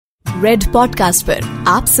Red podcast पर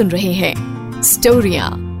आप सुन रहे हैं स्टोरियां।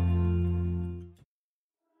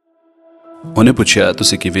 ਉਹਨੇ ਪੁੱਛਿਆ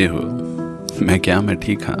ਤੁਸੀਂ ਕਿਵੇਂ ਹੋ? ਮੈਂ ਕਿਹਾ ਮੈਂ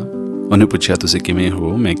ਠੀਕ ਹਾਂ। ਉਹਨੇ ਪੁੱਛਿਆ ਤੁਸੀਂ ਕਿਵੇਂ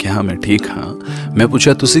ਹੋ? ਮੈਂ ਕਿਹਾ ਮੈਂ ਠੀਕ ਹਾਂ। ਮੈਂ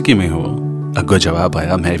ਪੁੱਛਿਆ ਤੁਸੀਂ ਕਿਵੇਂ ਹੋ? ਅੱਗੋਂ ਜਵਾਬ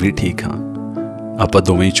ਆਇਆ ਮੈਂ ਵੀ ਠੀਕ ਹਾਂ। ਆਪਾਂ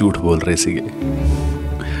ਦੋਵੇਂ ਹੀ ਝੂਠ ਬੋਲ ਰਹੇ ਸੀਗੇ।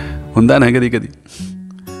 ਹੁੰਦਾ ਨਾ ਕਦੀ ਕਦੀ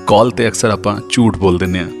ਕਾਲ ਤੇ ਅਕਸਰ ਆਪਾਂ ਝੂਠ ਬੋਲ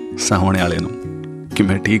ਦਿੰਦੇ ਹਾਂ ਸਾਹਮਣੇ ਵਾਲੇ ਨੂੰ ਕਿ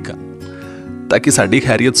ਮੈਂ ਠੀਕ ਹਾਂ, ਤਾਂ ਕਿ ਸਾਡੀ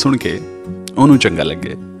ਖੈਰੀਅਤ ਸੁਣ ਕੇ ਉਹਨੂੰ ਚੰਗਾ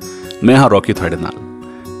ਲੱਗੇ। ਮੈਂ ਹਾਂ ਰੌਕੀ ਤੁਹਾਡੇ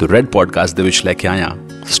ਨਾਲ ਤੇ ਰੈਡ ਪੋਡਕਾਸਟ ਦੇ ਵਿੱਚ ਲੈ ਕੇ ਆਇਆ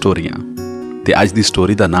ਸਟੋਰੀਆਂ, ਤੇ ਅੱਜ ਦੀ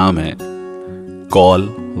ਸਟੋਰੀ ਦਾ ਨਾਮ ਹੈ ਕਾਲ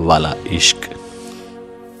ਵਾਲਾ ਇਸ਼ਕ।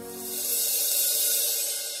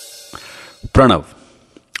 ਪ੍ਰਣਵ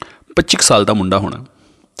 25 ਸਾਲ ਦਾ ਮੁੰਡਾ ਹੋਣਾ,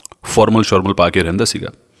 ਫਾਰਮਲ ਸ਼ੋਰਮਲ ਪਾ ਕੇ ਰਹਿੰਦਾ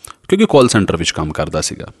ਸੀਗਾ ਕਿਉਂਕਿ ਕਾਲ ਸੈਂਟਰ ਵਿੱਚ ਕੰਮ ਕਰਦਾ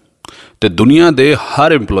ਸੀਗਾ, ਤੇ ਦੁਨੀਆ ਦੇ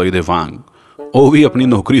ਹਰ EMPLOYE ਦੇ ਵਾਂਗ ਉਹ ਵੀ ਆਪਣੀ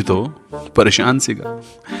ਨੌਕਰੀ ਤੋਂ ਪਰੇਸ਼ਾਨ ਸੀਗਾ,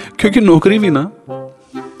 ਕਿਉਂਕਿ ਨੌਕਰੀ ਵੀ ਨਾ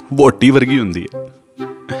ਵੋਟੀ ਵਰਗੀ ਹੁੰਦੀ ਹੈ।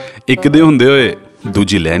 ਇੱਕ ਦੇ ਹੁੰਦੇ ਹੋਏ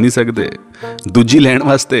ਦੂਜੀ ਲੈ ਨਹੀਂ ਸਕਦੇ, ਦੂਜੀ ਲੈਣ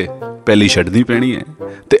ਵਾਸਤੇ ਪਹਿਲੀ ਛੱਡਣੀ ਪੈਣੀ ਹੈ,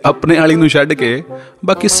 ਤੇ ਆਪਣੇ ਵਾਲੀ ਨੂੰ ਛੱਡ ਕੇ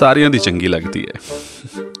ਬਾਕੀ ਸਾਰਿਆਂ ਦੀ ਚੰਗੀ ਲੱਗਦੀ ਹੈ।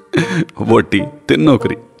 ਵੋਟੀ ਤੇ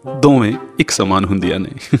ਨੌਕਰੀ ਦੋਵੇਂ ਇੱਕ ਸਮਾਨ ਹੁੰਦੀਆਂ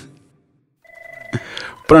ਨੇ।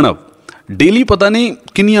 ਪ੍ਰਣਵ ਡੇਲੀ ਪਤਾ ਨਹੀਂ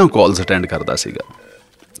ਕਿੰਨੀਆਂ ਕਾਲਸ ਅਟੈਂਡ ਕਰਦਾ ਸੀਗਾ,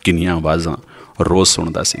 ਕਿੰਨੀਆਂ ਆਵਾਜ਼ਾਂ ਰੋਜ਼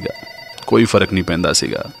ਸੁਣਦਾ ਸੀਗਾ। ਕੋਈ ਫਰਕ ਨਹੀਂ ਪੈਂਦਾ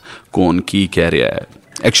ਸੀਗਾ ਕੌਣ ਕੀ ਕਹਿ ਰਿਹਾ ਹੈ।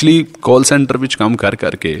 ਐਕਚੁਅਲੀ ਕਾਲ ਸੈਂਟਰ ਵਿੱਚ ਕੰਮ ਕਰ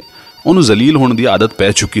ਕਰਕੇ ਉਹਨੂੰ ਜ਼ਲੀਲ ਹੋਣ ਦੀ ਆਦਤ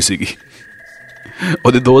ਪੈ ਚੁੱਕੀ ਸੀਗੀ।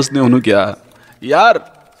 ਉਹਦੇ ਦੋਸਤ ਨੇ ਉਹਨੂੰ ਕਿਹਾ, ਯਾਰ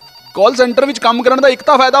ਕਾਲ ਸੈਂਟਰ ਵਿੱਚ ਕੰਮ ਕਰਨ ਦਾ ਇੱਕ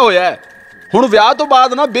ਤਾਂ ਫਾਇਦਾ ਹੋਇਆ ਹੈ, ਹੁਣ ਵਿਆਹ ਤੋਂ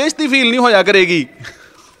ਬਾਅਦ ਨਾ ਬੇਇੱਜ਼ਤੀ ਫੀਲ ਨਹੀਂ ਹੋਇਆ ਕਰੇਗੀ।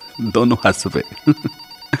 ਦੋਨੋਂ ਹੱਸ ਪਏ।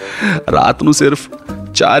 ਰਾਤ ਨੂੰ ਸਿਰਫ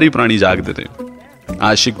 4 ਹੀ ਪ੍ਰਾਣੀ ਜਾਗਦੇ ਨੇ,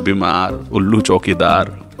 ਆਸ਼ਿਕ ਬਿਮਾਰ, ਉੱਲੂ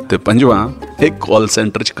ਚੌਕੀਦਾਰ ਤੇ 5ਵਾਂ ਇੱਕ ਕਾਲ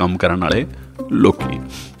ਸੈਂਟਰ 'ਚ ਕੰਮ ਕਰਨ ਵਾਲੇ ਲੋਕੀ।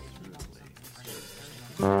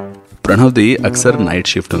 ਪ੍ਰਣਵ ਦੀ ਅਕਸਰ ਨਾਈਟ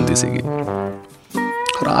ਸ਼ਿਫਟ ਹੁੰਦੀ ਸੀਗੀ।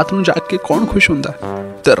 ਰਾਤ ਨੂੰ ਜਾਗ ਕੇ ਕੌਣ ਖੁਸ਼ ਹੁੰਦਾ,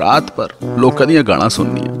 ਤੇ ਰਾਤ ਭਰ ਲੋਕਾਂ ਦੀਆਂ ਗਾਲਾਂ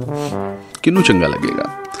ਸੁਣਨੀਆਂ ਕਿਹਨੂੰ ਚੰਗਾ ਲੱਗੇਗਾ।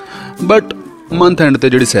 ਬਟ ਮੰਥ ਐਂਡ ਤੇ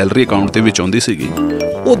ਜਿਹੜੀ ਸੈਲਰੀ ਅਕਾਊਂਟ ਦੇ ਵਿੱਚ ਆਉਂਦੀ ਸੀਗੀ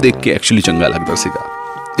ਉਹ ਦੇਖ ਕੇ ਐਕਚੁਅਲੀ ਚੰਗਾ ਲੱਗਦਾ ਸੀਗਾ।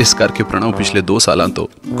 ਇਸ ਕਰਕੇ ਪ੍ਰਣਵ ਪਿਛਲੇ 2 ਸਾਲਾਂ ਤੋਂ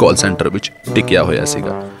ਕਾਲ ਸੈਂਟਰ ਵਿੱਚ ਟਿਕਿਆ ਹੋਇਆ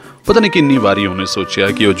ਸੀਗਾ। ਪਤਾ ਨਹੀਂ ਕਿੰਨੀ ਵਾਰੀ ਉਹਨੇ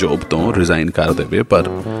ਸੋਚਿਆ ਕਿ ਉਹ ਜੋਬ ਤੋਂ ਰਿਜ਼ਾਈਨ ਕਰ ਦੇਵੇ, ਪਰ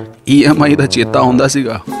EMI ਦਾ ਚੇਤਾ ਆਉਂਦਾ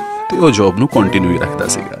ਸੀਗਾ ਤੇ ਉਹ ਜੋਬ ਨੂੰ ਕੰਟੀਨਿਊ ਹੀ ਰੱਖਦਾ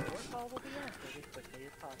ਸੀਗਾ।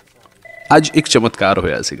 ਅੱਜ ਇੱਕ ਚਮਤਕਾਰ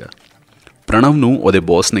ਹੋਇਆ ਸੀਗਾ। ਪ੍ਰਣਵ ਨੂੰ ਉਹਦੇ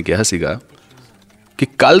ਬੌਸ ਨੇ ਕਿਹਾ ਸੀਗਾ ਕਿ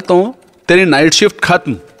ਕੱਲ ਤੋਂ ਤੇਰੀ ਨਾਈਟ ਸ਼ਿਫਟ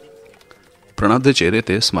ਖਤਮ। ਪ੍ਰਣਵ ਦੇ ਚਿਹਰੇ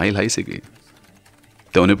ਤੇ ਸਮਾਈਲ ਆਈ ਸੀਗੀ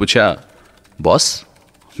ਤੇ ਉਹਨੇ ਪੁੱਛਿਆ, ਬੌਸ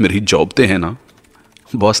ਮੇਰੀ ਜੋਬ ਤੇ ਹੈ ਨਾ?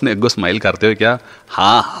 ਬੌਸ ਨੇ ਅੱਗੋਂ ਸਮਾਈਲ ਕਰਦੇ ਹੋਏ ਕਿਹਾ,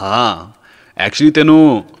 ਹਾਂ ਐਕਚੁਅਲੀ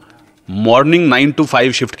ਤੈਨੂੰ ਮਾਰਨਿੰਗ 9 to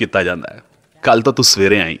 5 ਸ਼ਿਫਟ ਕੀਤਾ ਜਾਂਦਾ ਹੈ, ਕੱਲ ਤੋਂ ਤੂੰ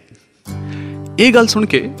ਸਵੇਰੇ ਆਈ। ਇਹ ਗੱਲ ਸੁਣ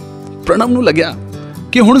ਕੇ ਪ੍ਰਣਵ ਨੂੰ ਲੱਗਿਆ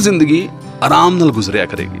ਕਿ ਹੁਣ ਜ਼ਿੰਦਗੀ ਆਰਾਮ ਨਾਲ ਗੁਜ਼ਰਿਆ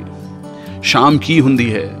ਕਰੇਗੀ। ਸ਼ਾਮ ਕੀ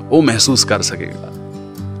ਹੁੰਦੀ ਹੈ ਉਹ ਮਹਿਸੂਸ ਕਰ ਸਕੇਗਾ,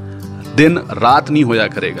 ਦਿਨ ਰਾਤ ਨਹੀਂ ਹੋਇਆ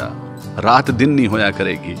ਕਰੇਗਾ, ਰਾਤ ਦਿਨ ਨਹੀਂ ਹੋਇਆ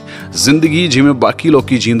ਕਰੇਗੀ। ਜ਼ਿੰਦਗੀ ਜਿਵੇਂ ਬਾਕੀ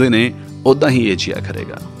ਲੋਕੀ ਜੀਂਦੇ ਨੇ ਉੱਦਾਂ ਹੀ ਇਹ ਜੀਆ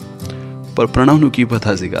ਕਰੇਗਾ। ਪਰ ਪ੍ਰਣਵ ਨੂੰ ਕੀ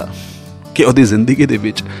ਪਤਾ ਸੀਗਾ ਕਿ ਉਹਦੀ ਜ਼ਿੰਦਗੀ ਦੇ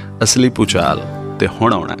ਵਿੱਚ ਅਸਲੀ ਭੁਚਾਲ ਤੇ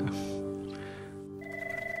ਹੁਣ ਆਉਣਾ ਹੈ।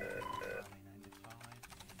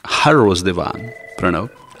 ਹਰ ਰੋਜ਼ ਦੇ ਵਾਂਗ ਪ੍ਰਣਵ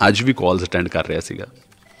ਅੱਜ ਵੀ ਕਾਲਸ ਅਟੈਂਡ ਕਰ ਰਿਹਾ ਸੀਗਾ।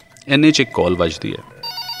 ਇੰਨੇ 'ਚ ਇੱਕ ਕਾਲ ਵੱਜਦੀ ਹੈ।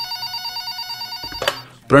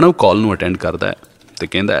 प्रणव कॉल ਨੂੰ ਅਟੈਂਡ ਕਰਦਾ ਹੈ ਤੇ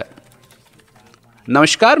ਕਹਿੰਦਾ ਹੈ,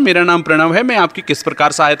 नमस्कार, मेरा नाम प्रणव है, मैं आपकी किस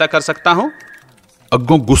प्रकार सहायता कर सकता हूँ?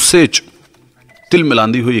 ਅੱਗੋਂ ਗੁੱਸੇ 'ਚ ਤਿਲ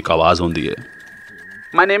ਮਿਲਾਉਂਦੀ ਹੋਈ ਇੱਕ ਆਵਾਜ਼ ਆਉਂਦੀ ਹੈ,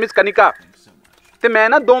 ਮਾਈ ਨੇਮ ਇਜ਼ ਕਨਿਕਾ, ਤੇ ਮੈਂ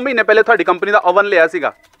ਨਾ 2 ਮਹੀਨੇ ਪਹਿਲੇ ਤੁਹਾਡੀ ਕੰਪਨੀ ਦਾ ਓਵਨ ਲਿਆ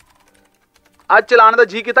ਸੀਗਾ। ਅੱਜ ਚਲਾਉਣ ਦਾ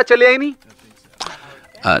ਜੀ ਕੀਤਾ, ਚੱਲਿਆ ਹੀ नहीं।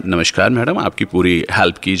 नमस्कार मैडम, आपकी पूरी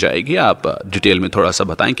हेल्प की जाएगी। आप डिटेल में थोड़ा सा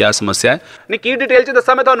बताएं क्या समस्या है? नहीं की डिटेल 'ਚ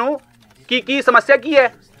ਦੱਸਾਂ ਮੈਂ ਤੁਹਾਨੂੰ ਕੀ ਸਮੱਸਿਆ ਕੀ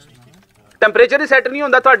ਹੈ? ਟੈਂਪਰੇਚਰ ਹੀ ਸੈੱਟ ਨਹੀਂ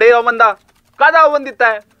ਹੁੰਦਾ ਤੁਹਾਡੇ ਓਵਨ ਦਾ। ਕਾਹਦਾ ਓਵਨ ਦਿੱਤਾ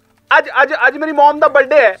ਹੈ? ਅੱਜ ਮੇਰੀ ਮਮ ਦਾ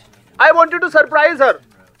ਬਰਥਡੇ ਹੈ। ਆਈ ਵਾਂਟਡ ਟੂ ਸਰਪ੍ਰਾਈਜ਼ ਹਰ।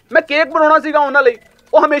 ਮੈਂ ਕੇਕ ਬਣਾਉਣਾ ਸੀਗਾ ਉਹਨਾਂ ਲਈ।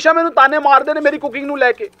 ਉਹ ਹਮੇਸ਼ਾ ਮੈਨੂੰ ਤਾਨੇ ਮਾਰਦੇ ਨੇ ਮੇਰੀ ਕੁਕਿੰਗ ਨੂੰ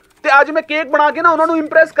ਲੈ ਕੇ, ਤੇ ਅੱਜ ਮੈਂ ਕੇਕ ਬਣਾ ਕੇ ਨਾ ਉਹਨਾਂ ਨੂੰ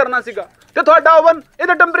ਇੰਪ੍ਰੈਸ ਕਰਨਾ ਸੀਗਾ, ਤੇ ਤੁਹਾਡਾ ਓਵਨ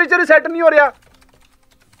ਇਹਦਾ ਟੈਂਪਰੇਚਰ ਹੀ ਸੈੱਟ ਨਹੀਂ ਹੋ ਰਿਹਾ।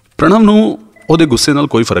 ਪ੍ਰਣਵ ਨੂੰ ਉਹਦੇ ਗੁੱਸੇ ਨਾਲ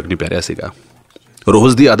ਕੋਈ ਫਰਕ ਨਹੀਂ ਪੈ ਰਿਹਾ ਸੀਗਾ।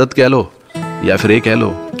 ਰੋਜ਼ ਦੀ ਆਦਤ ਕਹਿ ਲਓ ਜਾਂ ਫਿਰ ਇਹ ਕਹਿ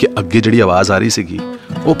ਲਓ ਕਿ ਅੱਗੇ ਜਿਹੜੀ ਆਵਾਜ਼ ਆ ਰਹੀ ਸੀਗੀ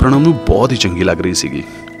ਉਹ ਪ੍ਰਣਵ ਨੂੰ ਬਹੁਤ ਹੀ ਚੰਗੀ ਲੱਗ ਰਹੀ ਸੀਗੀ।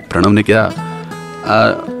 ਪ੍ਰਣਵ ਨੇ ਕਿਹਾ,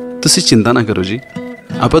 ਤੁਸੀਂ ਚਿੰਤਾ ਨਾ ਕਰੋ ਜੀ,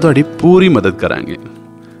 ਆਪਾਂ ਤੁਹਾਡੀ ਪੂਰੀ ਮਦਦ ਕਰਾਂਗੇ।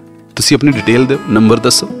 ਤੁਸੀਂ ਆਪਣੀ ਡਿਟੇਲ ਦਿਓ, ਨੰਬਰ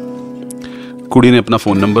ਦੱਸੋ। ਕੁੜੀ ਨੇ ਆਪਣਾ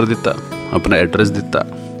ਫ਼ੋਨ ਨੰਬਰ ਦਿੱਤਾ, ਆਪਣਾ ਐਡਰੈਸ ਦਿੱਤਾ।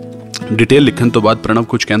 ਡਿਟੇਲ ਲਿਖਣ ਤੋਂ ਬਾਅਦ ਪ੍ਰਣਵ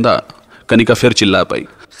ਕੁਝ ਕਹਿੰਦਾ, ਕਨਿਕਾ ਫਿਰ ਚਿੱਲਾ ਪਈ,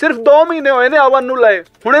 ਸਿਰਫ 2 ਮਹੀਨੇ ਹੋਏ ਨੇ ਓਵਨ ਨੂੰ ਲਏ,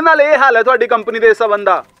 ਹੁਣੇ ਨਾਲ ਇਹ ਹਾਲ ਹੈ ਤੁਹਾਡੀ ਕੰਪਨੀ ਦੇ ਇਸ ਓਵਨ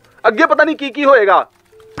ਦਾ, ਅੱਗੇ ਪਤਾ ਨਹੀਂ ਕੀ ਹੋਏਗਾ।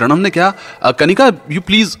 ਪ੍ਰਣਵ ਨੇ ਕਿਹਾ, Kanika you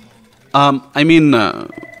please I mean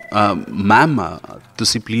ma'am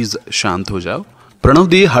ਤੁਸੀਂ ਪਲੀਜ਼ ਸ਼ਾਂਤ ਹੋ ਜਾਓ। ਪ੍ਰਣਵ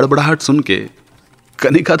ਦੀ ਹੜਬੜਾਹਟ ਸੁਣ ਕੇ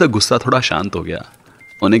ਕਨਿਕਾ ਦਾ ਗੁੱਸਾ ਥੋੜਾ ਸ਼ਾਂਤ ਹੋ ਗਿਆ।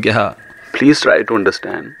 ਉਹਨੇ ਕਿਹਾ, ਪਲੀਜ਼ ਟਰਾਈ ਟੂ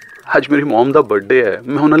ਅੰਡਰਸਟੈਂਡ, ਅੱਜ ਮੇਰੀ ਮਮ ਦਾ ਬਰਥਡੇ ਹੈ,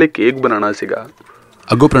 ਮੈਂ ਉਹਨਾਂ ਲਈ ਕੇਕ ਬਣਾਉਣਾ ਸੀਗਾ,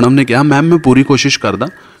 ਅੱਗੋਂ ਪ੍ਰਣਵ ਨੇ ਕਿਹਾ ਮੈਮ ਮੈਂ ਪੂਰੀ ਕੋਸ਼ਿਸ਼ ਕਰਦਾ,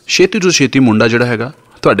 ਛੇਤੀ ਤੋਂ ਛੇਤੀ ਮੁੰਡਾ ਜਿਹੜਾ ਹੈਗਾ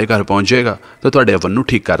ਤੁਹਾਡੇ ਘਰ ਪਹੁੰਚ ਜਾਏਗਾ ਤੇ ਤੁਹਾਡੇ ਅਵਨ ਨੂੰ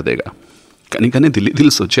ਠੀਕ ਕਰ ਦੇਗਾ। ਕਨਿਕਾ ਨੇ ਦਿਲੀ ਦਿਲ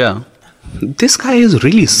ਸੋਚਿਆ ਦਿਸ ਗਾਈ ਇਜ਼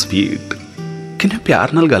ਰੀਲੀ ਸਵੀਟ, ਕਿੰਨੇ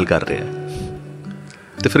ਪਿਆਰ ਨਾਲ ਗੱਲ ਕਰ ਰਿਹਾ।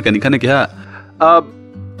 ਤੇ ਫਿਰ ਕਨਿਕਾ ਨੇ ਕਿਹਾ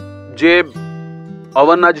ਜੇ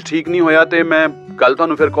ਅਵਨ ਅੱਜ ਠੀਕ ਨਹੀਂ ਹੋਇਆ ਤੇ ਮੈਂ ਕੱਲ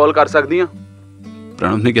ਤੁਹਾਨੂੰ ਫਿਰ ਕਾਲ ਕਰ ਸਕਦੀ ਹਾਂ?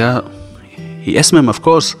 ਪ੍ਰਣਵ ਨੇ ਕਿਹਾ yes ma'am, of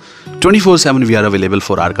course 24/7 we are available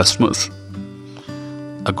for our customers.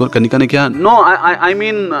 ਅੱਗੋਂ ਕਨਿਕਾ ਨੇ ਕਿਹਾ no I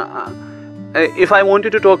mean if I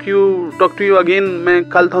wanted to talk to you again मैं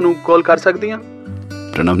ਕੱਲ ਤੁਹਾਨੂੰ ਕਾਲ ਕਰ ਸਕਦੀ ਹਾਂ?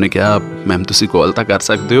 ਪ੍ਰਣਵ ਨੇ ਕਿਹਾ ਮੈਮ ਤੁਸੀਂ ਕਾਲ ਤਾਂ ਕਰ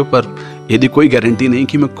ਸਕਦੇ ਹੋ, ਪਰ ਇਹਦੀ ਕੋਈ ਗਾਰੰਟੀ ਨਹੀਂ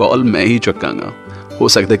ਕਿ ਮੈਂ ਕਾਲ ਮੈਂ ਹੀ ਚੁੱਕਾਂਗਾ, ਹੋ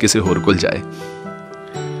ਸਕਦਾ ਕਿਸੇ ਹੋਰ ਕੋਲ ਜਾਏ।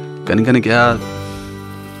 ਕਨਿਕਾ ਨੇ ਕਿਹਾ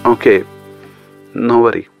okay no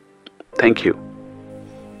worry, thank you.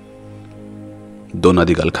 ਦੋਨਾਂ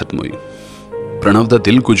ਦੀ ਗੱਲ ਖਤਮ ਹੋਈ। ਪ੍ਰਣਵ ਦਾ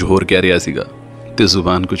ਦਿਲ ਕੁਝ ਹੋਰ ਕਹਿ ਰਿਹਾ ਸੀਗਾ ਤੇ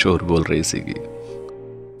ਜ਼ੁਬਾਨ ਕੁਝ ਹੋਰ ਬੋਲ ਰਹੀ ਸੀਗੀ।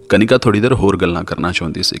 ਕਨਿਕਾ ਥੋੜੀ ਦੇਰ ਹੋਰ ਗੱਲਾਂ ਕਰਨਾ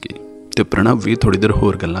ਚਾਹੁੰਦੀ ਸੀਗੀ ਤੇ ਪ੍ਰਣਵ ਵੀ ਥੋੜੀ ਦੇਰ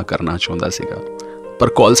ਹੋਰ ਗੱਲਾਂ ਕਰਨਾ ਚਾਹੁੰਦਾ ਸੀਗਾ, ਪਰ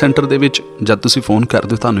ਕਾਲ ਸੈਂਟਰ ਦੇ ਵਿੱਚ ਜਦ ਤੁਸੀਂ ਫੋਨ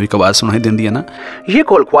ਕਰਦੇ ਹੋ ਤੁਹਾਨੂੰ ਇੱਕ ਆਵਾਜ਼ ਸੁਣਾਈ ਦਿੰਦੀ ਹੈ ਨਾ, ਇਹ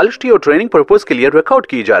ਕਾਲ ਕੁਆਲਿਟੀ और ट्रेनिंग पर्पस के लिए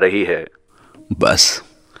रिकॉर्ड की जा रही है। ਬਸ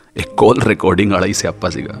ਇੱਕ ਕਾਲ ਰਿਕਾਰਡਿੰਗ ਵਾਲਾ ਹੀ ਸਿਆਪਾ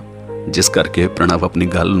ਸੀਗਾ, ਜਿਸ ਕਰਕੇ ਪ੍ਰਣਵ ਆਪਣੀ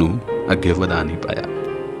ਗੱਲ ਨੂੰ ਅੱਗੇ ਵਧਾ ਨਹੀਂ ਪਾਇਆ।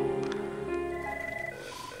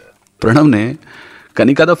 ਪ੍ਰਣਵ ਨੇ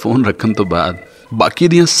ਕਨਿਕਾ ਦਾ ਫੋਨ ਰੱਖਣ ਤੋਂ ਬਾਅਦ ਬਾਕੀ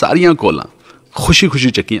ਦੀਆਂ ਸਾਰੀਆਂ ਕਾਲਾਂ ਖੁਸ਼ੀ-ਖੁਸ਼ੀ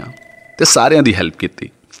ਚੱਕੀਆਂ ਤੇ ਸਾਰਿਆਂ ਦੀ ਹੈਲਪ ਕੀਤੀ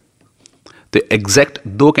ਤੇ ਐਗਜ਼ੈਕਟ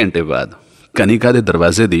 2 ਘੰਟੇ ਬਾਅਦ ਕਨਿਕਾ ਦੇ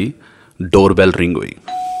ਦਰਵਾਜ਼ੇ ਦੀ ਡੋਰਬੈਲ ਰਿੰਗ ਹੋਈ।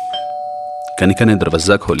 ਕਨਿਕਾ ਨੇ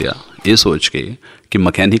ਦਰਵਾਜ਼ਾ ਖੋਲਿਆ ਇਹ ਸੋਚ ਕੇ ਕਿ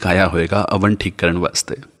ਮਕੈਨਿਕ ਆਇਆ ਹੋਏਗਾ ਅਵਨ ਠੀਕ ਕਰਨ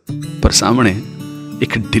ਵਾਸਤੇ, ਪਰ ਸਾਹਮਣੇ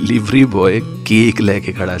ਇੱਕ ਡਿਲੀਵਰੀ ਬॉय ਕੇਕ ਲੈ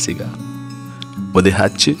ਕੇ ਖੜਾ ਸੀਗਾ। ਉਹਦੇ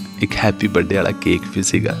ਹੱਥ 'ਚ ਇੱਕ ਹੈਪੀ ਬਰਥਡੇ ਵਾਲਾ ਕੇਕ ਵੀ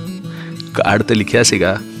ਸੀਗਾ। ਕਾਰਡ ਤੇ ਲਿਖਿਆ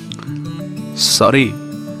ਸੀਗਾ ਸੌਰੀ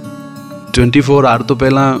 24 ਆਵਰ ਤੋਂ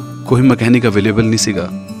ਪਹਿਲਾਂ ਕੋਈ ਮਕੈਨਿਕ ਅਵੇਲੇਬਲ ਨਹੀਂ ਸੀਗਾ,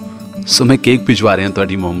 ਸੋ ਮੈਂ ਕੇਕ ਭਿਜਵਾ ਰਿਹਾ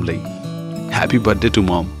ਤੁਹਾਡੀ ਮਮ ਲਈ, happy birthday to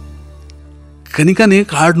mum. Kanika ਨੇ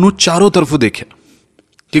ਕਾਰਡ ਨੂੰ ਚਾਰੋਂ ਤਰਫੋਂ ਦੇਖਿਆ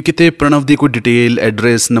ਕਿ ਕਿਤੇ ਪ੍ਰਣਵ ਦੀ ਕੋਈ ਡਿਟੇਲ,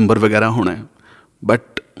 ਐਡਰੈਸ, ਨੰਬਰ ਵਗੈਰਾ ਹੋਣਾ ਹੈ,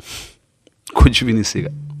 ਬਟ ਕੁਝ ਵੀ ਨਹੀਂ ਸੀਗਾ।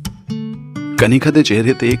 ਕਨਿਕਾ ਦੇ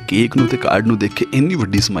ਚਿਹਰੇ ਤੇ ਕੇਕ ਨੂੰ ਤੇ ਕਾਰਡ ਨੂੰ ਦੇਖ ਕੇ ਇੰਨੀ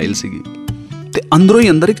ਵੱਡੀ ਸਮਾਈਲ ਸੀਗੀ ਤੇ ਅੰਦਰੋਂ ਹੀ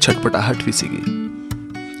ਅੰਦਰ ਇੱਕ ਛਟਪਟਾਹਟ ਵੀ ਸੀਗੀ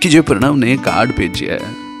ਕਿ ਜੇ ਪ੍ਰਣਵ ਨੇ ਕਾਰਡ ਭੇਜਿਆ ਹੈ,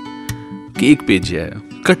 ਕੇਕ ਭੇਜਿਆ ਹੈ,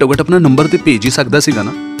 ਘੱਟੋ ਘੱਟ ਆਪਣਾ ਨੰਬਰ ਤੇ ਭੇਜ ਹੀ ਸਕਦਾ ਸੀਗਾ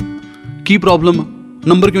ਨਾ। ਕੀ ਪ੍ਰੋਬਲਮ,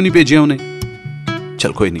 ਨੰਬਰ ਕਿਉਂ ਨਹੀਂ ਭੇਜਿਆ ਉਹਨੇ?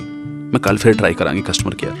 ਚਲ ਕੋਈ ਨਹੀਂ, ਮੈਂ ਕੱਲ ਫਿਰ ਟਰਾਈ ਕਰਾਂਗੀ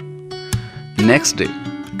customer care. Next day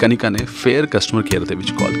Kanika ਨੇ ਫਿਰ ਕਸਟਮਰ ਕੇਅਰ ਦੇ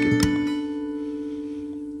ਵਿੱਚ ਕਾਲ ਕੀਤਾ।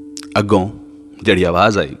 ਅੱਗੋਂ ਜਿਹੜੀ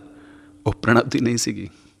ਆਵਾਜ਼ ਆਈ ਉਹ ਪ੍ਰਣਵ ਦੀ ਨਹੀਂ ਸੀਗੀ,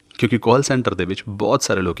 ਕਿਉਂਕਿ ਕਾਲ ਸੈਂਟਰ ਦੇ ਵਿੱਚ ਬਹੁਤ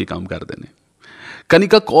ਸਾਰੇ ਲੋਕੀ ਕੰਮ ਕਰਦੇ ਨੇ।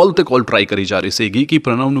 ਕਨਿਕਾ ਕਾਲ ਤੇ ਕਾਲ ਟਰਾਈ ਕਰੀ ਜਾ ਰਹੀ ਸੀਗੀ ਕਿ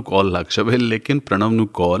ਪ੍ਰਣਵ ਨੂੰ ਕਾਲ ਲੱਗ ਜਾਵੇ, ਲੇਕਿਨ ਪ੍ਰਣਵ ਨੂੰ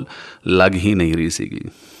ਕਾਲ ਲੱਗ ਹੀ ਨਹੀਂ ਰਹੀ ਸੀਗੀ।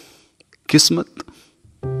 ਕਿਸਮਤ।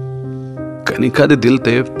 ਕਨਿਕਾ ਦੇ ਦਿਲ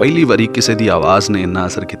ਤੇ ਪਹਿਲੀ ਵਾਰੀ ਕਿਸੇ ਦੀ ਆਵਾਜ਼ ਨੇ ਇੰਨਾ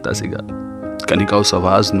ਅਸਰ ਕੀਤਾ ਸੀਗਾ। ਕਨਿਕਾ ਉਸ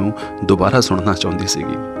ਆਵਾਜ਼ ਨੂੰ ਦੁਬਾਰਾ ਸੁਣਨਾ ਚਾਹੁੰਦੀ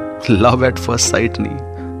ਸੀਗੀ। ਲਵ ਐਟ ਫਸਟ ਸਾਈਟ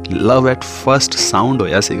ਨਹੀਂ, ਲਵ ਐਟ ਫਸਟ ਸਾਊਂਡ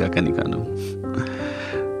ਹੋਇਆ ਸੀਗਾ ਕਨਿਕਾ ਨੂੰ।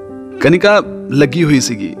 ਕਨਿਕਾ ਲੱਗੀ ਹੋਈ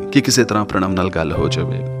ਸੀਗੀ ਕਿ ਕਿਸੇ ਤਰ੍ਹਾਂ ਪ੍ਰਣਵ ਨਾਲ ਗੱਲ ਹੋ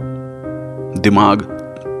ਜਾਵੇ। ਦਿਮਾਗ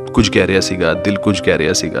ਕੁਝ ਕਹਿ ਰਿਹਾ ਸੀਗਾ, ਦਿਲ ਕੁਝ ਕਹਿ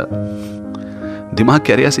ਰਿਹਾ ਸੀਗਾ। ਦਿਮਾਗ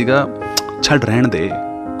ਕਹਿ ਰਿਹਾ ਸੀਗਾ ਛੱਡ ਰਹਿਣ ਦੇ,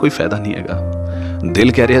 ਕੋਈ ਫਾਇਦਾ ਨਹੀਂ ਹੈਗਾ।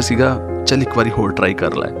 ਦਿਲ ਕਹਿ ਰਿਹਾ ਸੀਗਾ ਚੱਲ ਇੱਕ ਵਾਰੀ ਹੋਰ ਟਰਾਈ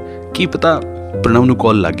ਕਰ ਲੈ, ਕੀ ਪਤਾ ਪ੍ਰਣਵ ਨੂੰ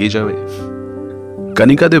ਕਾਲ ਲੱਗ ਹੀ ਜਾਵੇ।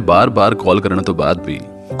 ਕਨਿਕਾ ਦੇ ਬਾਰ-ਬਾਰ ਕਾਲ ਕਰਨ ਤੋਂ ਬਾਅਦ ਵੀ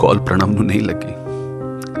ਕਾਲ ਪ੍ਰਣਵ ਨੂੰ ਨਹੀਂ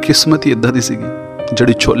ਲੱਗੀ। ਕਿਸਮਤ ਹੀ ਇਦਾਂ ਦੀ ਸੀਗੀ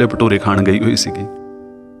ਜਿਹੜੀ ਛੋਲੇ ਭਟੂਰੇ ਖਾਣ ਗਈ ਹੋਈ ਸੀਗੀ।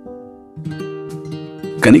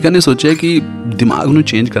 ਕਨਿਕਾ ਨੇ ਸੋਚਿਆ ਕਿ ਦਿਮਾਗ ਨੂੰ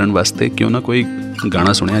ਚੇਂਜ ਕਰਨ ਵਾਸਤੇ ਕਿਉਂ ਨਾ ਕੋਈ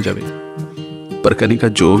ਗਾਣਾ ਸੁਣਿਆ ਜਾਵੇ, ਪਰ ਕਨਿਕਾ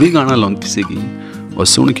ਜੋ ਵੀ ਗਾਣਾ ਲਾਉਂਦੀ ਸੀਗੀ ਉਹ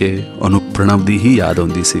ਸੁਣ ਕੇ ਉਹਨੂੰ ਪ੍ਰਣਵ ਦੀ ਹੀ ਯਾਦ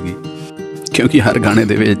ਆਉਂਦੀ ਸੀਗੀ, ਕਿਉਂਕਿ ਹਰ ਗਾਣੇ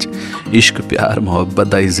ਦੇ ਵਿੱਚ ਇਸ਼ਕ, ਪਿਆਰ, ਮੁਹੱਬਤ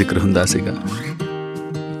ਦਾ ਹੀ ਜ਼ਿਕਰ ਹੁੰਦਾ ਸੀਗਾ।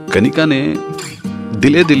 ਕਨਿਕਾ ਨੇ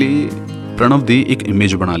ਦਿਲੇ ਦਿਲੀ ਪ੍ਰਣਵ ਦੀ ਇੱਕ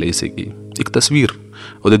ਇਮੇਜ ਬਣਾ ਲਈ ਸੀਗੀ, ਇੱਕ ਤਸਵੀਰ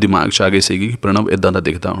ਉਹਦੇ ਦਿਮਾਗ 'ਚ ਆ ਗਈ ਸੀਗੀ ਕਿ ਪ੍ਰਣਵ ਇਦਾਂ ਦਾ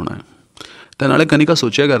ਦਿਖਦਾ ਹੋਣਾ ਹੈ। ਤੇ ਨਾਲੇ ਕਨਿਕਾ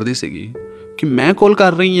ਸੋਚਿਆ ਕਰਦੀ ਸੀਗੀ ਕਿ ਮੈਂ ਕਾਲ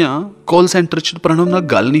ਕਰ ਰਹੀ ਹਾਂ ਕਾਲ ਸੈਂਟਰ 'ਚ, ਪ੍ਰਣਵ ਨਾਲ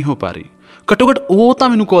ਗੱਲ ਨਹੀਂ ਹੋ ਪਾ ਰਹੀ, ਘੱਟੋ ਘੱਟ ਉਹ ਤਾਂ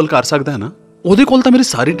ਮੈਨੂੰ ਕਾਲ ਕਰ ਸਕਦਾ ਹੈ ਨਾ, ਉਹਦੇ ਕੋਲ ਤਾਂ ਮੇਰੀ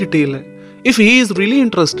ਸਾਰੀ ਡਿਟੇਲ ਹੈ। If he is really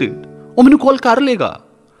interested ਉਹ ਮੈਨੂੰ ਕਾਲ ਕਰ ਲੇਗਾ,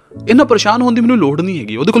 ਇੰਨਾ ਪਰੇਸ਼ਾਨ ਹੋਣ ਦੀ ਮੈਨੂੰ ਲੋੜ ਨਹੀਂ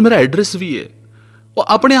ਹੈਗੀ। ਉਹਦੇ ਕੋਲ ਮੇਰਾ ਐਡਰੈਸ ਵੀ ਹੈ, ਉਹ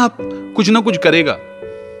ਆਪਣੇ ਆਪ ਕੁਝ ਨਾ ਕੁਝ ਕਰੇਗਾ।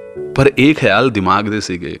 ਪਰ ਇਹ ਖਿਆਲ ਦਿਮਾਗ ਦੇ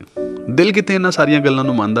ਸੀਗੇ, ਦਿਲ ਕਿਤੇ ਇਹਨਾਂ ਸਾਰੀਆਂ ਗੱਲਾਂ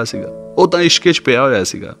ਨੂੰ ਮੰਨਦਾ ਸੀਗਾ। ਉਹ ਤਾਂ ਇਸ਼ਕੇ 'ਚ ਪਿਆ ਹੋਇਆ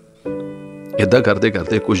ਸੀਗਾ। ਇੱਦਾਂ ਕਰਦੇ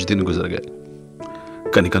ਕਰਦੇ ਕੁਝ ਦਿਨ ਗੁਜ਼ਰ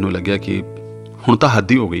ਗਏ। ਕਨਿਕਾ ਨੂੰ ਲੱਗਿਆ ਕਿ ਹੁਣ ਤਾਂ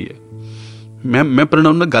ਹੱਦ ਹੀ ਹੋ ਗਈ ਹੈ, ਮੈਂ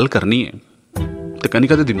ਪ੍ਰਣਵ ਨਾਲ ਗੱਲ ਕਰਨੀ ਹੈ। ਤੇ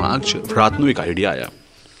ਕਨਿਕਾ ਦੇ ਦਿਮਾਗ 'ਚ ਰਾਤ ਨੂੰ ਇੱਕ ਆਈਡੀਆ ਆਇਆ।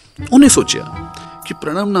 ਉਹਨੇ ਸੋਚਿਆ ਕਿ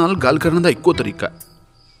ਪ੍ਰਣਵ ਨਾਲ ਗੱਲ ਕਰਨ ਦਾ ਇੱਕੋ ਤਰੀਕਾ ਹੈ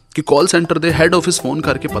ਕਿ ਕਾਲ ਸੈਂਟਰ ਦੇ ਹੈੱਡ ਆਫਿਸ ਫੋਨ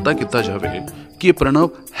ਕਰਕੇ ਪਤਾ ਕੀਤਾ ਜਾਵੇ ਕਿ ਇਹ ਪ੍ਰਣਵ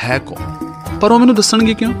ਹੈ ਕੌਣ, ਪਰ ਉਹ ਮੈਨੂੰ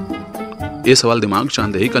ਦੱਸਣਗੇ ਕਿਉਂ? ਇਹ ਸਵਾਲ ਦਿਮਾਗ 'ਚ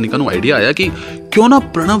ਆਉਂਦੇ ਹੀ ਕਨਿਕਾ ਨੂੰ ਆਈਡੀਆ ਆਇਆ ਕਿ ਕਿਉਂ ਨਾ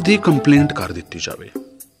ਪ੍ਰਣਵ ਦੀ ਕੰਪਲੇਂਟ ਕਰ ਦਿੱਤੀ ਜਾਵੇ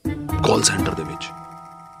ਕਾਲ ਸੈਂਟਰ ਦੇ ਵਿੱਚ,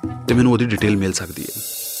 ਤੇ ਮੈਨੂੰ ਉਹਦੀ ਡਿਟੇਲ ਮਿਲ ਸਕਦੀ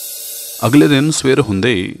ਹੈ। ਅਗਲੇ ਦਿਨ ਸਵੇਰ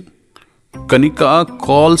ਹੁੰਦੇ ਹੀ ਕਨਿਕਾ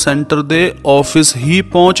ਕਾਲ ਸੈਂਟਰ ਦੇ ਆਫਿਸ ਹੀ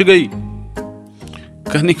ਪਹੁੰਚ ਗਈ।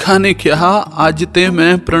 ਕਨਿਕਾ ਨੇ ਕਿਹਾ ਅੱਜ ਤੇ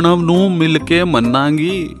ਮੈਂ ਪ੍ਰਣਵ ਨੂੰ ਮਿਲ ਕੇ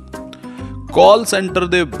ਮੰਨਾਂਗੀ। ਕਾਲ ਸੈਂਟਰ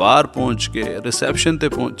ਦੇ ਬਾਹਰ ਪਹੁੰਚ ਕੇ ਰਿਸੈਪਸ਼ਨ ਤੇ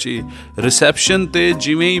ਪਹੁੰਚੀ। ਰਿਸੈਪਸ਼ਨ ਤੇ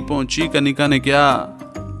ਜਿਵੇਂ ਹੀ ਪਹੁੰਚੀ ਕਨਿਕਾ ਨੇ ਕਿਹਾ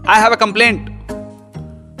ਆਈ ਹੈਵ ਅ ਕੰਪਲੇਂਟ।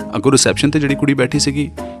 ਅੱਗੋਂ ਰਿਸੈਪਸ਼ਨ ਤੇ ਜਿਹੜੀ ਕੁੜੀ ਬੈਠੀ ਸੀਗੀ,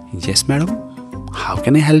 yes madam how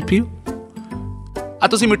can I help you. ਆ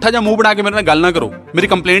ਤੁਸੀਂ ਮਿੱਠਾ ਜਿਹਾ ਮੂੰਹ ਬਣਾ ਕੇ ਮੇਰੇ ਨਾਲ ਗੱਲ ਨਾ ਕਰੋ, ਮੇਰੀ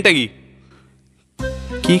ਕੰਪਲੇਂਟ ਹੈਗੀ।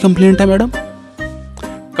 ਕੀ ਕੰਪਲੇਂਟ ਹੈ ਮੈਡਮ?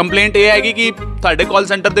 ਕੰਪਲੇਂਟ ਇਹ ਹੈਗੀ ਕਿ ਤੁਹਾਡੇ ਕਾਲ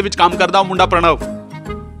ਸੈਂਟਰ ਦੇ ਵਿੱਚ ਕੰਮ ਕਰਦਾ ਮੁੰਡਾ ਪ੍ਰਣਵ।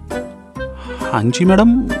 ਹਾਂਜੀ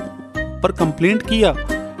ਮੈਡਮ, ਪਰ ਕੰਪਲੇਂਟ ਕੀ ਆ?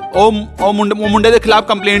 ਉਹ ਮੁੰਡੇ ਦੇ ਖਿਲਾਫ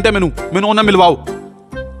ਕੰਪਲੇਂਟ ਹੈ, ਮੈਨੂੰ ਉਹਨਾਂ ਮਿਲਵਾਓ।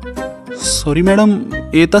 ਸੌਰੀ ਮੈਡਮ,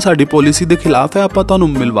 ਇਹ ਤਾਂ ਸਾਡੀ ਪੋਲਿਸੀ ਦੇ ਖਿਲਾਫ ਹੈ, ਆਪਾਂ ਤੁਹਾਨੂੰ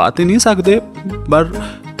ਮਿਲਵਾ ਤੇ ਨਹੀਂ ਸਕਦੇ, ਪਰ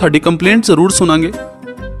ਤੁਹਾਡੀ ਕੰਪਲੇਂਟ ਜ਼ਰੂਰ ਸੁਣਾਂਗੇ।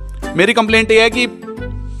 ਮੇਰੀ ਕੰਪਲੇਂਟ ਇਹ ਹੈ ਕਿ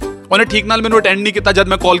ਉਹਨੇ ਠੀਕ ਨਾਲ ਮੈਨੂੰ ਅਟੈਂਡ ਨਹੀਂ ਕੀਤਾ ਜਦ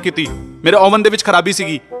ਮੈਂ ਕਾਲ ਕੀਤੀ, ਮੇਰੇ ਓਵਨ ਦੇ ਵਿੱਚ ਖਰਾਬੀ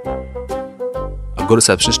ਸੀਗੀ। ਅੱਗੋਂ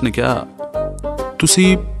ਰਿਸੈਪਸ਼ਨਿਸਟ ਨੇ ਕਿਹਾ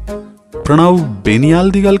ਤੁਸੀਂ ਪ੍ਰਣਵ ਬੇਨੀਵਾਲ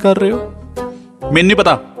ਦੀ ਗੱਲ ਕਰ ਰਹੇ ਹੋ? ਮੈਨੂੰ ਨਹੀਂ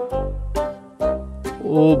ਪਤਾ,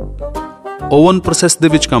 ਉਹ ਓਵਨ ਪ੍ਰੋਸੈਸ ਦੇ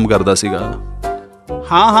ਵਿੱਚ ਕੰਮ ਕਰਦਾ ਸੀਗਾ।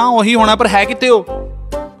 ਹਾਂ ਉਹੀ ਹੋਣਾ, ਪਰ ਹੈ ਕਿਤੇ ਉਹ?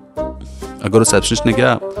 ਅੱਗੋਂ ਰਿਸੈਪਸ਼ਨਿਸਟ ਨੇ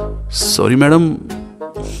ਕਿਹਾ ਸੌਰੀ ਮੈਡਮ,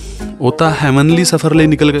 ਉਹ ਤਾਂ ਹੈਵਨਲੀ ਸਫ਼ਰ ਲਈ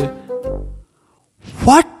ਨਿਕਲ ਗਏ।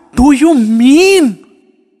 What do you mean?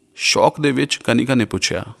 ਸ਼ੌਕ ਦੇ ਵਿੱਚ ਕਨਿਕਾ ਨੇ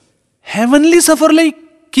ਪੁੱਛਿਆ। ਹੈਵਨਲੀ ਸਫ਼ਰ ਲਈ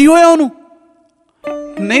ਕੀ ਹੋਇਆ ਉਹਨੂੰ?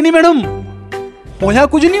 ਨਹੀਂ ਮੈਡਮ, ਹੋਇਆ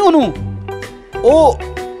ਕੁਝ ਨਹੀਂ ਉਹਨੂੰ। ਉਹ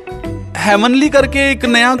ਹੈਵਨਲੀ ਕਰਕੇ ਇੱਕ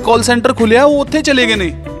ਨਵਾਂ ਕਾਲ ਸੈਂਟਰ ਖੁੱਲਿਆ, ਉਹ ਉੱਥੇ ਚਲੇ ਗਏ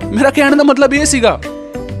ਨੇ। ਮੇਰਾ ਕਹਿਣ ਦਾ ਮਤਲਬ ਇਹ ਸੀਗਾ।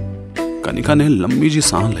 ਕਨਿਕਾ ਨੇ ਲੰਮੀ ਜੀ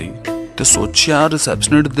ਸਾਹ ਲਈ ਤੇ ਸੋਚਿਆ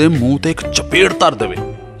ਰਿਸੈਪਸ਼ਨਿਸਟ ਦੇ ਮੂੰਹ ਤੇ ਇੱਕ ਚਪੇੜ ਧਰ ਦੇਵੇ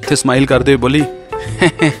ਤੇ ਸਮਾਈਲ ਕਰਦੇ ਬੋਲੀ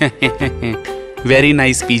ਵੈਰੀ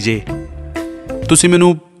ਨਾਈਸ ਪੀਜੇ। ਤੁਸੀਂ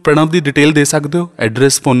ਮੈਨੂੰ ਪ੍ਰਣਵ ਦੀ ਡਿਟੇਲ ਦੇ ਸਕਦੇ ਹੋ,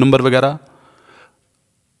 ਐਡਰੈਸ, ਫੋਨ ਨੰਬਰ ਵਗੈਰਾ?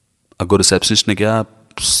 ਅੱਗੋਂ ਰਿਸੈਪਸ਼ਨਿਸਟ ਨੇ ਕਿਹਾ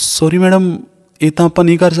ਸੌਰੀ ਮੈਡਮ, ਇਹ ਤਾਂ ਆਪਾਂ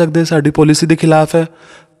ਨਹੀਂ ਕਰ ਸਕਦੇ, ਸਾਡੀ ਪੋਲਿਸੀ ਦੇ ਖਿਲਾਫ ਹੈ।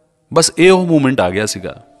 ਬਸ ਇਹ ਉਹ ਮੂਮੈਂਟ ਆ ਗਿਆ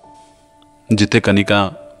ਸੀਗਾ ਜਿੱਥੇ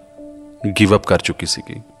ਕਨਿਕਾ ਗਿਵ ਅਪ ਕਰ ਚੁੱਕੀ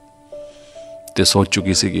ਸੀਗੀ ਤੇ ਸੋਚ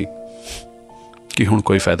ਚੁੱਕੀ ਸੀਗੀ ਕਿ ਹੁਣ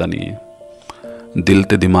ਕੋਈ ਫਾਇਦਾ ਨਹੀਂ ਹੈ। ਦਿਲ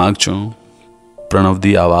ਤੇ ਦਿਮਾਗ ਚੋਂ ਪ੍ਰਣਵ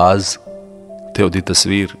ਦੀ ਆਵਾਜ਼ ਤੇ ਉਹਦੀ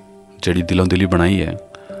ਤਸਵੀਰ ਜਿਹੜੀ ਦਿਲੋਂ ਦਿਲੀ ਬਣਾਈ ਹੈ,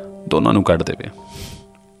 ਦੋਨਾਂ ਨੂੰ ਕੱਢ ਦੇਵੇ।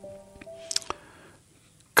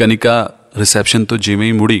 ਕਨਿਕਾ ਰਿਸੈਪਸ਼ਨ ਤੋਂ ਜਿਵੇਂ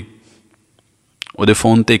ਹੀ ਮੁੜੀ, ਉਹਦੇ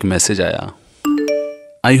ਫੋਨ ਤੇ ਇੱਕ ਮੈਸੇਜ ਆਇਆ,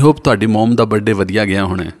 ਆਈ ਹੋਪ ਤੁਹਾਡੀ ਮੋਮ ਦਾ ਬਰਥਡੇ ਵਧੀਆ ਗਿਆ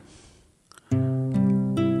ਹੋਣਾ।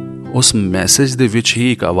 ਉਸ ਮੈਸੇਜ ਦੇ ਵਿੱਚ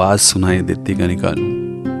ਹੀ ਇੱਕ ਆਵਾਜ਼ ਸੁਣਾਈ ਦਿੱਤੀ ਕਨਿਕਾ ਨੂੰ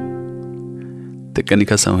ਤੇ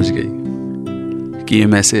ਕਨਿਕਾ ਸਮਝ ਗਈ ਕਿ ਇਹ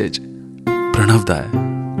ਮੈਸੇਜ ਪ੍ਰਣਵ ਦਾ ਹੈ।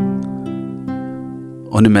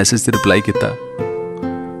 ਉਹਨੇ ਮੈਸੇਜ ਤੇ ਰਿਪਲਾਈ ਕੀਤਾ,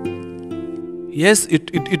 yes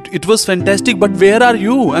it was fantastic but where are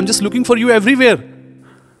you? I am just looking for you everywhere.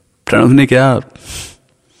 Pranav ने क्या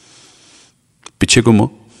पीछे घूमो।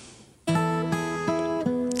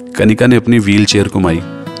 कनिका ने अपनी व्हील चेयर घुमाई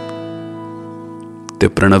ते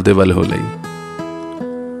प्रणव दे वल हो लई।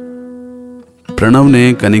 प्रणव ने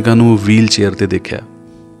कनिका नू व्हील चेयर ते देखा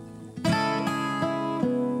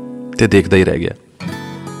ते देखदा ही रह गया।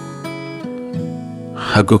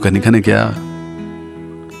 अगो कनिका ने कहा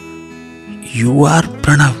यू आर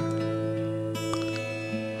प्रणव।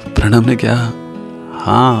 प्रणव ने कहा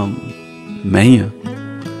हाँ मैं ही हाँ।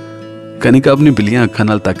 कनिका अपनी बिलियां अखां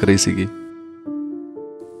नाल तक रही सीगी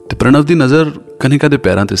ते प्रणव दी नज़र कनिका दे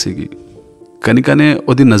पैरां ते सीगी। कनिका ने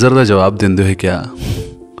ओदी नज़र दा जवाब देंदे हुए कहा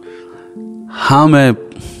हाँ मैं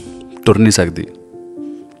टुर नहीं सकती,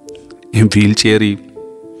 ये व्हील चेयर ही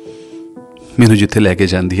मैनू जिथे लैके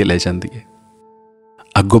जांदी है ले जांदी है।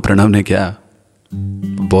 अगों प्रणव ने कहा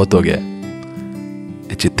बहुत हो गया,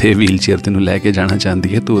 जिथे व्हील चेयर तेनू लैके जाना चाहती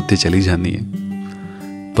है तू उत्थे चली जानी है,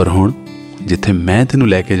 पर हुण जिथे मैं तेनू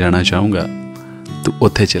लैके जाना चाहूँगा तू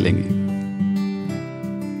उत्थे चलेंगी।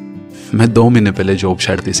 मैं 2 महीने पहले जॉब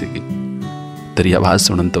छड्डती सीगी, तेरी आवाज़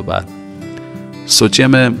सुनन तो बाद सोचिया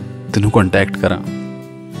मैं तेनू कॉन्टैक्ट करा,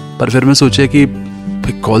 पर फिर मैं सोचिया कि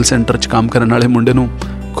कॉल सेंटर च काम करने वाले मुंडे नू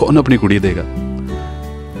कौन अपनी कुड़ी देगा,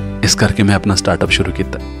 इस करके मैं अपना स्टार्टअप शुरू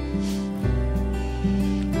किया।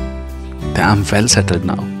 I am well settled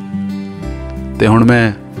now ते हुण मैं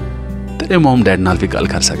तेरे मॉम डैड नाल भी गल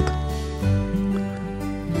कर सकदा।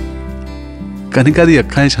 कनिका दी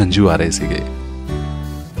अखां च हंझू आ रहे सीगे,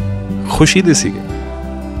 खुशी दे सीगे।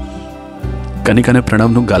 कनिका ने प्रणव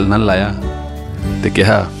नू गल नाल लाया ते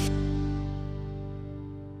कहा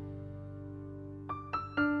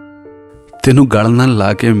तेनू गल नाल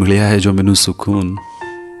ला के मिलिया है जो मैनू सुकून,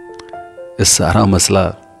 ये सारा मसला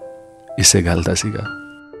इसे गल दा सीगा।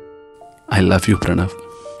 I love you Pranav.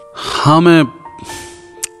 हाँ मैं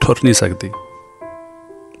ठुर नहीं सकती,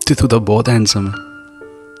 तू तो बहुत हैंडसम है,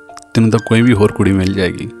 तेनू तो कोई भी होर कुड़ी मिल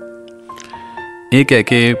जाएगी, ਇਹ ਕਹਿ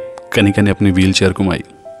ਕੇ ਕਨਿਕਾ ਨੇ ਆਪਣੀ ਵੀਲ ਚੇਅਰ ਘੁਮਾਈ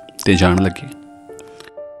ਤੇ ਜਾਣ ਲੱਗੀ।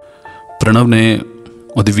 ਪ੍ਰਣਵ ਨੇ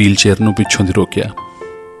ਉਹਦੀ ਵੀਲ ਚੇਅਰ ਨੂੰ ਪਿੱਛੋਂ ਦੀ ਰੋਕਿਆ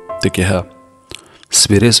ਤੇ ਕਿਹਾ,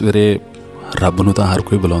 ਸਵੇਰੇ ਸਵੇਰੇ ਰੱਬ ਨੂੰ ਤਾਂ ਹਰ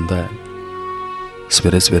ਕੋਈ ਬੁਲਾਉਂਦਾ ਹੈ,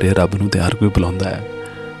 ਸਵੇਰੇ ਸਵੇਰੇ ਰੱਬ ਨੂੰ ਤਾਂ ਹਰ ਕੋਈ ਬੁਲਾਉਂਦਾ ਹੈ,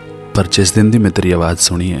 ਪਰ ਜਿਸ ਦਿਨ ਦੀ ਮੈਂ ਤੇਰੀ ਆਵਾਜ਼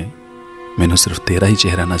ਸੁਣੀ ਹੈ ਮੈਨੂੰ ਸਿਰਫ ਤੇਰਾ ਹੀ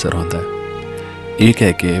ਚਿਹਰਾ ਨਜ਼ਰ ਆਉਂਦਾ ਹੈ। ਇਹ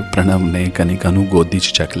ਕਹਿ ਕੇ ਪ੍ਰਣਵ ਨੇ ਕਨਿਕਾ ਨੂੰ ਗੋਦੀ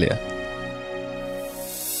 'ਚ ਚੱਕ ਲਿਆ।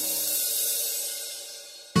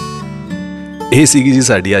 ਇਹ ਸੀਗੀ ਜੀ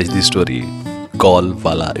ਸਾਡੀ ਅੱਜ ਦੀ ਸਟੋਰੀ, ਕਾਲ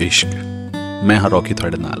ਵਾਲਾ ਇਸ਼ਕ। ਮੈਂ ਹਾਂ ਰੌਕੀ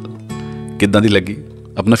ਤੁਹਾਡੇ ਨਾਲ। ਕਿੱਦਾਂ ਦੀ ਲੱਗੀ?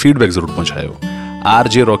 ਆਪਣਾ ਫੀਡਬੈਕ ਜ਼ਰੂਰ ਪਹੁੰਚਾਇਓ।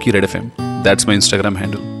 RJ Rocky Red FM, that's my Instagram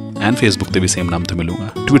handle and Facebook ਤੇ ਵੀ ਸੇਮ ਨਾਮ ਤੇ ਮਿਲੂੰਗਾ,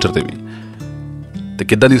 ਟਵਿੱਟਰ ਤੇ ਵੀ। ਤੇ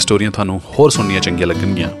ਕਿੱਦਾਂ ਦੀ ਸਟੋਰੀਆਂ ਤੁਹਾਨੂੰ ਹੋਰ ਸੁਣਨੀਆਂ ਚੰਗੀਆਂ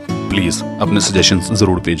ਲੱਗਣਗੀਆਂ, ਪਲੀਜ਼ ਆਪਣੇ ਸੁਜੈਸ਼ਨਸ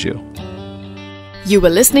ਜ਼ਰੂਰ ਭੇਜਿਓ। You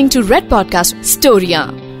were listening to Red Podcast Storiyan,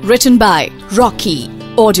 written by Rocky,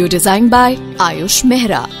 audio designed by Ayush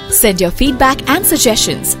Mehra. Send your feedback and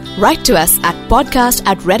suggestions. Write to us at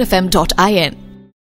podcast@redfm.in.